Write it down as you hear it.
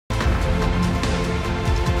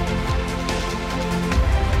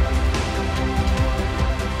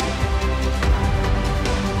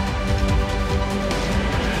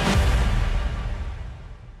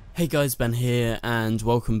Hey guys, Ben here, and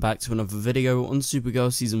welcome back to another video on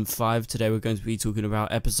Supergirl Season 5. Today we're going to be talking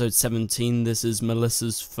about episode 17. This is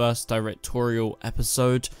Melissa's first directorial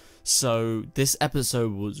episode. So this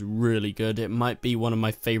episode was really good. It might be one of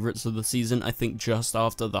my favorites of the season, I think just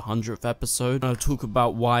after the 100th episode. I'll talk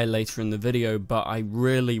about why later in the video, but I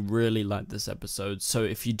really like this episode. So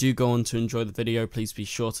if you do go on to enjoy the video, please be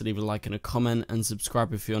sure to leave a like and a comment, and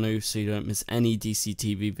subscribe if you're new so you don't miss any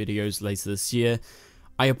DCTV videos later this year.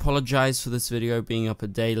 I apologize for this video being up a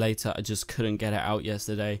day later. I just couldn't get it out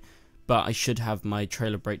yesterday, but I should have my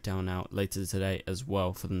trailer breakdown out later today as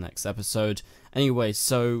well for the next episode. Anyway,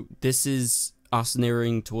 so this is us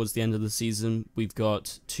nearing towards the end of the season. We've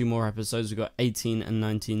got 2 more episodes. We've got 18 and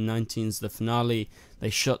 19. 19's the finale. They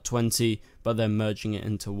shot 20, but they're merging it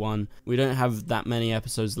into one. We don't have that many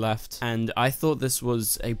episodes left, and I thought this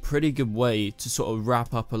was a pretty good way to sort of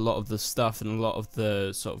wrap up a lot of the stuff and a lot of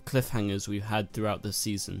the sort of cliffhangers we've had throughout the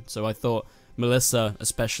season. So I thought Melissa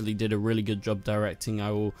especially did a really good job directing. I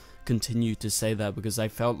will continue to say that because I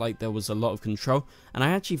felt like there was a lot of control, and I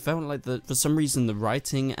actually felt like that for some reason the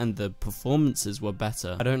writing and the performances were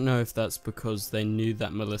better. I don't know if that's because they knew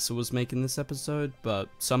that Melissa was making this episode, but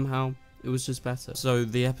somehow it was just better. So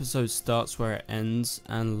the episode starts where it ends,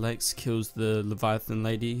 and Lex kills the Leviathan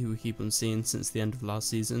lady who we keep on seeing since the end of last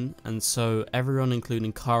season, and so everyone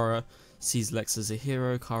including Kara sees Lex as a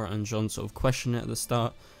hero. Kara and John sort of question it at the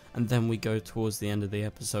start, and then we go towards the end of the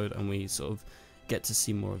episode and we sort of get to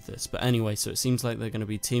see more of this. But anyway, so it seems like they're going to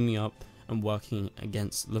be teaming up and working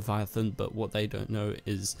against Leviathan, but what they don't know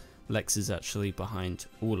is Lex is actually behind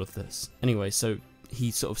all of this. Anyway, so he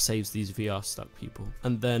sort of saves these VR stuck people.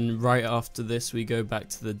 And then right after this we go back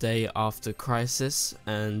to the day after Crisis,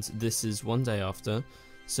 and this is one day after.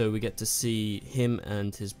 So we get to see him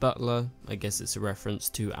and his butler. I guess it's a reference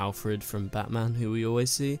to Alfred from Batman, who we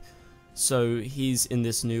always see. So he's in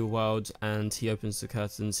this new world and he opens the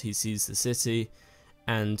curtains, he sees the city,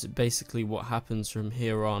 and basically what happens from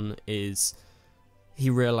here on is he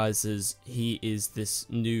realizes he is this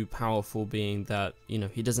new powerful being that, you know,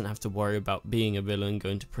 he doesn't have to worry about being a villain,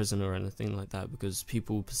 going to prison or anything like that, because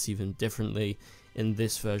people perceive him differently in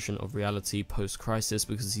this version of reality post-Crisis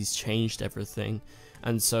because he's changed everything.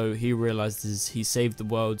 And so he realizes he saved the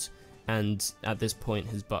world, and at this point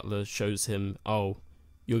his butler shows him, oh,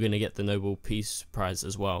 you're going to get the Nobel Peace Prize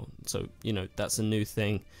as well. So, you know, that's a new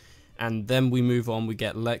thing. And then we move on, we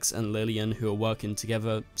get Lex and Lillian, who are working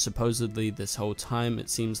together supposedly this whole time. It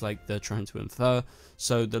seems like they're trying to infer.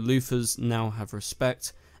 So the Luthers now have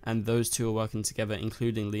respect, and those two are working together,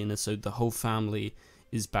 including Lena. So the whole family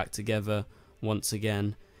is back together once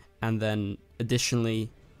again. And then additionally,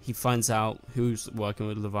 he finds out who's working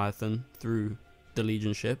with Leviathan through the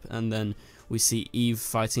Legion ship, and then we see Eve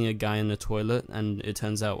fighting a guy in the toilet, and it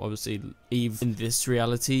turns out obviously Eve in this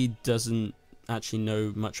reality doesn't actually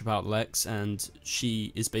know much about Lex, and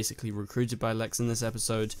she is basically recruited by Lex in this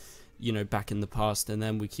episode, you know, back in the past. And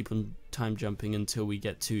then we keep on time jumping until we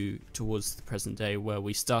get towards the present day, where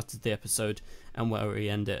we started the episode and where we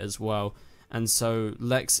end it as well. And so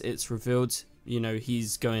Lex, it's revealed, you know,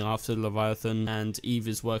 he's going after Leviathan, and Eve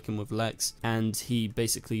is working with Lex, and he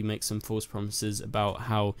basically makes some false promises about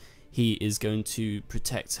how he is going to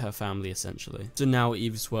protect her family, essentially. So now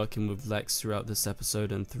Eve's working with Lex throughout this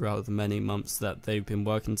episode and throughout the many months that they've been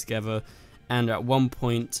working together, and at one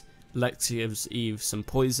point Lex gives Eve some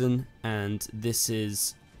poison, and this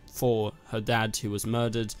is for her dad who was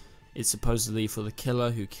murdered. It's supposedly for the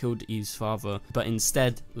killer who killed Eve's father, but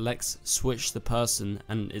instead Lex switched the person,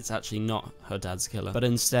 and it's actually not her dad's killer, but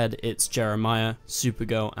instead it's Jeremiah,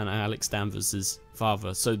 Supergirl, and Alex Danvers'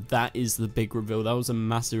 father. So that is the big reveal. That was a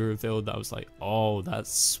massive reveal that I was like, oh, that's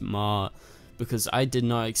smart, because I did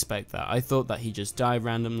not expect that. I thought that he just died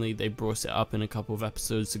randomly. They brought it up in a couple of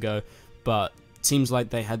episodes ago, but it seems like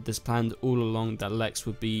they had this planned all along, that Lex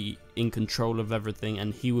would be in control of everything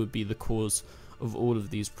and he would be the cause of all of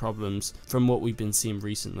these problems from what we've been seeing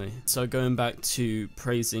recently. So going back to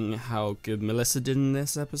praising how good Melissa did in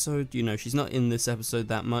this episode, you know, she's not in this episode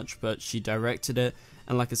that much, but she directed it,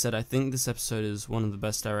 and like I said, I think this episode is one of the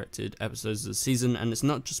best directed episodes of the season, and it's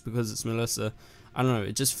not just because it's Melissa. I don't know,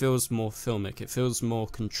 it just feels more filmic, it feels more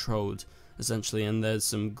controlled essentially, and there's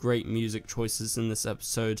some great music choices in this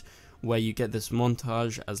episode where you get this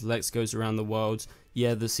montage as Lex goes around the world.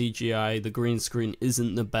 Yeah, the CGI, the green screen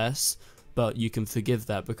isn't the best, but you can forgive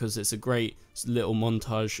that because it's a great little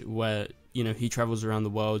montage where, you know, he travels around the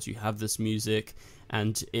world, you have this music,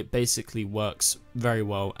 and it basically works very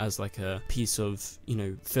well as like a piece of, you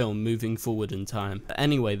know, film moving forward in time. But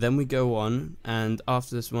anyway, then we go on, and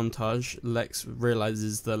after this montage, Lex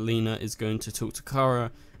realizes that Lena is going to talk to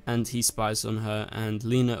Kara, and he spies on her, and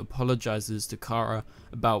Lena apologizes to Kara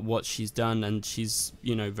about what she's done, and she's,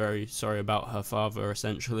 you know, very sorry about her father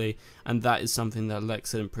essentially, and that is something that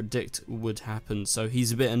Lex didn't predict would happen, so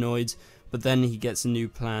he's a bit annoyed. But then he gets a new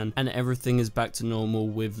plan, and everything is back to normal,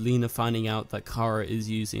 with Lena finding out that Kara is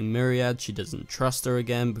using Myriad. She doesn't trust her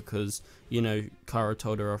again because, you know, Kara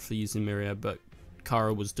told her off for using Myriad, but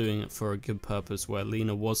Kara was doing it for a good purpose where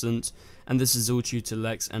Lena wasn't. And this is all due to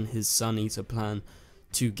Lex and his Sun Eater plan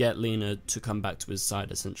to get Lena to come back to his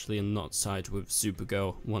side essentially, and not side with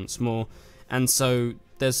Supergirl once more. And so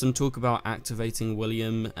there's some talk about activating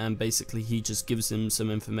William, and basically he just gives him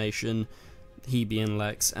some information, he being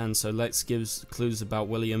Lex, and so Lex gives clues about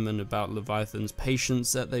William and about Leviathan's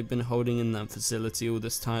patients that they've been holding in that facility all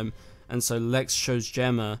this time. And so Lex shows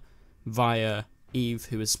Gemma via Eve,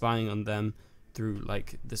 who is spying on them through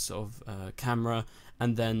like this sort of camera,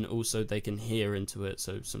 and then also they can hear into it,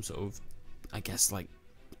 so some sort of, I guess, like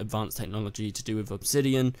advanced technology to do with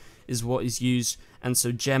obsidian is what is used. And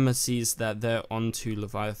so Gemma sees that they're onto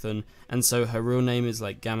Leviathan, and so her real name is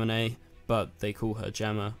like Gamine, but they call her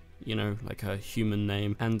Gemma, you know, like her human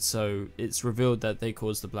name. And so it's revealed that they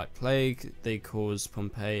caused the Black Plague, they caused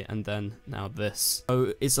Pompeii, and then now this.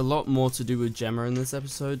 So it's a lot more to do with Gemma in this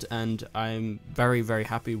episode, and I'm very, very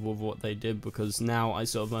happy with what they did, because now I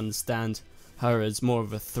sort of understand her as more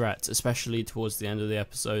of a threat, especially towards the end of the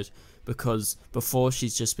episode, because before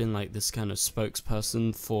she's just been like this kind of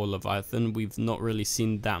spokesperson for Leviathan. We've not really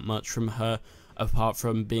seen that much from her, apart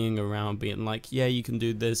from being around being like, yeah, you can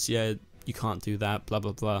do this, yeah, you can't do that, blah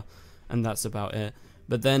blah blah, and that's about it.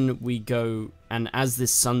 But then we go, and as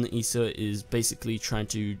this Sun Eater is basically trying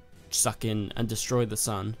to suck in and destroy the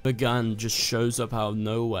sun, the gun just shows up out of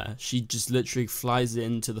nowhere. She just literally flies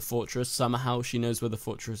into the fortress. Somehow she knows where the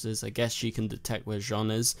fortress is. I guess she can detect where Jean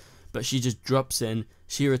is, but she just drops in,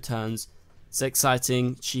 she returns. It's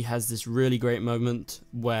exciting. She has this really great moment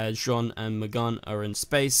where Jean and Megan are in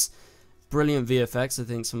space. Brilliant VFX, I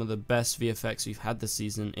think some of the best VFX we've had this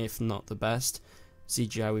season, if not the best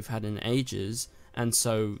CGI we've had in ages. And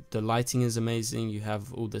so the lighting is amazing, you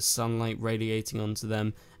have all this sunlight radiating onto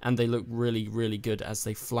them, and they look really, really good as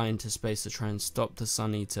they fly into space to try and stop the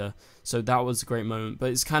Sun Eater. So that was a great moment,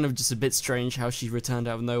 but it's kind of just a bit strange how she returned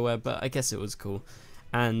out of nowhere, but I guess it was cool.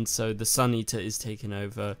 And so the Sun Eater is taken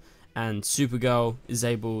over, and Supergirl is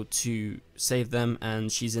able to save them,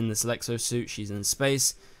 and she's in this Lexo suit, she's in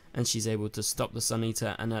space, and she's able to stop the Sun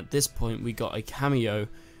Eater. And at this point we got a cameo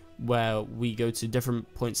where we go to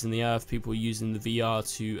different points in the Earth, people using the VR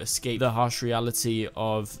to escape the harsh reality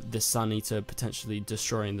of the Sun Eater potentially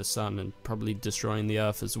destroying the sun and probably destroying the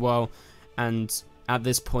Earth as well. And at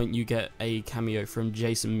this point you get a cameo from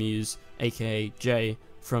Jason Mewes, aka Jay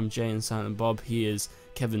from Jay and Silent Bob. He is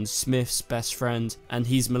Kevin Smith's best friend, and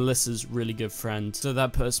he's Melissa's really good friend, so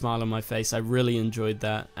that put a smile on my face. I really enjoyed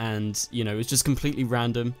that, and you know, it was just completely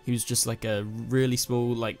random. He was just like a really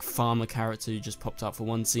small like farmer character who just popped up for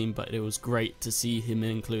one scene, but it was great to see him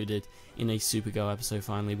included in a Supergirl episode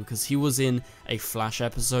finally, because he was in a Flash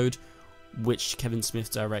episode which Kevin Smith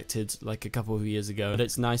directed like a couple of years ago, but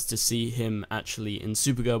it's nice to see him actually in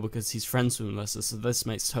Supergirl because he's friends with Melissa, so this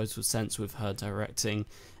makes total sense with her directing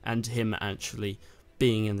and him actually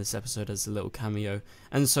being in this episode as a little cameo.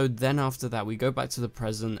 And so then after that we go back to the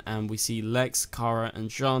present and we see Lex, Kara and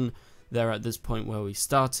Jean. They're at this point where we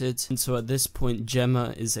started, and so at this point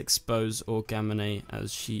Gemma is exposed, or Gamine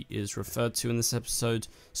as she is referred to in this episode.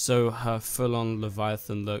 So her full-on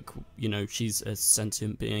Leviathan look, you know, she's a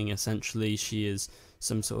sentient being essentially, she is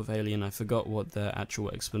some sort of alien. I forgot what the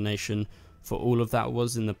actual explanation for all of that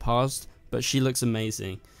was in the past, but she looks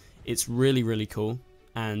amazing. It's really, really cool,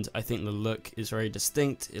 and I think the look is very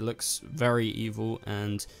distinct. It looks very evil,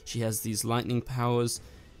 and she has these lightning powers.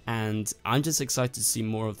 And I'm just excited to see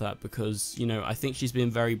more of that because, you know, I think she's been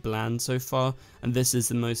very bland so far, and this is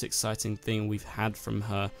the most exciting thing we've had from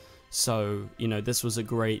her. So, you know, this was a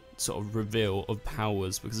great sort of reveal of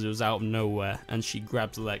powers because it was out of nowhere and she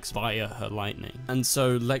grabbed Lex via her lightning. And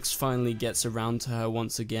so Lex finally gets around to her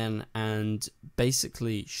once again, and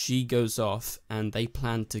basically she goes off and they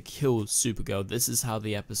plan to kill Supergirl. This is how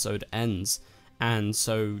the episode ends. And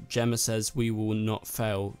so Gemma says we will not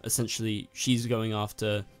fail. Essentially, she's going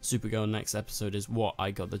after Supergirl next episode is what I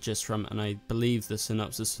got the gist from, and I believe the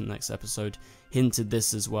synopsis for next episode hinted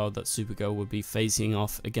this as well, that Supergirl would be facing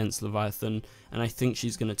off against Leviathan, and I think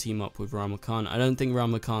she's going to team up with Rama Khan. I don't think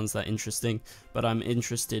Rama Khan's that interesting, but I'm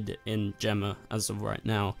interested in Gemma as of right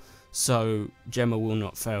now. So Gemma will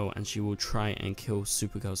not fail and she will try and kill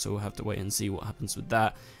Supergirl, so we'll have to wait and see what happens with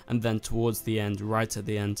that. And then towards the end, right at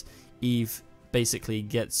the end, Eve basically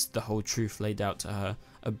gets the whole truth laid out to her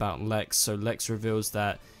about Lex. So Lex reveals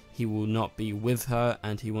that he will not be with her,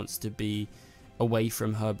 and he wants to be away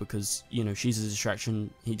from her because, you know, she's a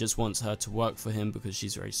distraction. He just wants her to work for him because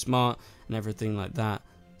she's very smart and everything like that.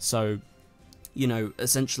 So, you know,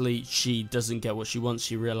 essentially she doesn't get what she wants.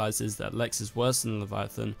 She realizes that Lex is worse than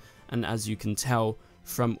Leviathan, and as you can tell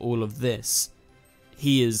from all of this,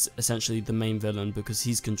 he is essentially the main villain because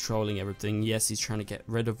he's controlling everything. Yes, he's trying to get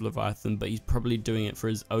rid of Leviathan, but he's probably doing it for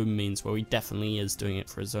his own means. Well, he definitely is doing it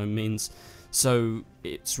for his own means. So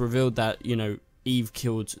it's revealed that, you know, Eve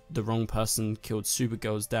killed the wrong person, killed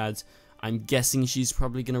Supergirl's dad. I'm guessing she's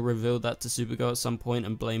probably going to reveal that to Supergirl at some point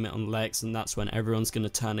and blame it on Lex, and that's when everyone's going to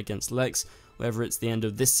turn against Lex. Whether it's the end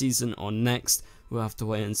of this season or next, we'll have to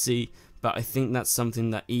wait and see. But I think that's something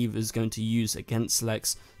that Eve is going to use against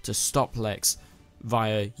Lex to stop Lex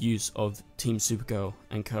via use of Team Supergirl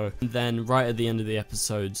and co. And then right at the end of the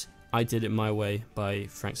episode, I Did It My Way by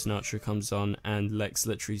Frank Sinatra comes on, and Lex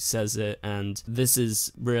literally says it, and this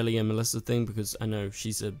is really a Melissa thing because I know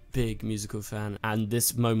she's a big musical fan, and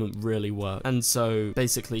this moment really worked. And so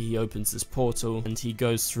basically he opens this portal and he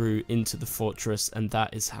goes through into the fortress, and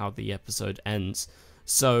that is how the episode ends.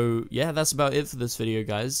 So yeah, that's about it for this video,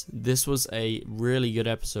 guys. This was a really good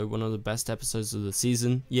episode, one of the best episodes of the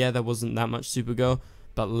season. Yeah, there wasn't that much Supergirl,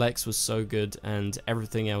 but Lex was so good, and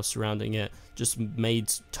everything else surrounding it just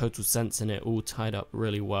made total sense, and it all tied up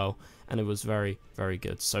really well, and it was very, very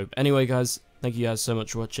good. So anyway, guys, thank you guys so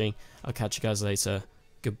much for watching. I'll catch you guys later.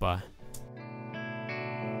 Goodbye.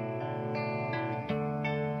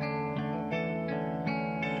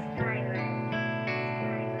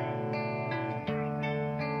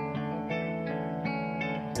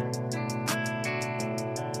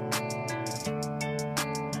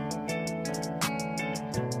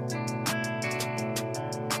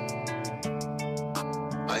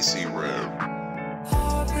 I see red.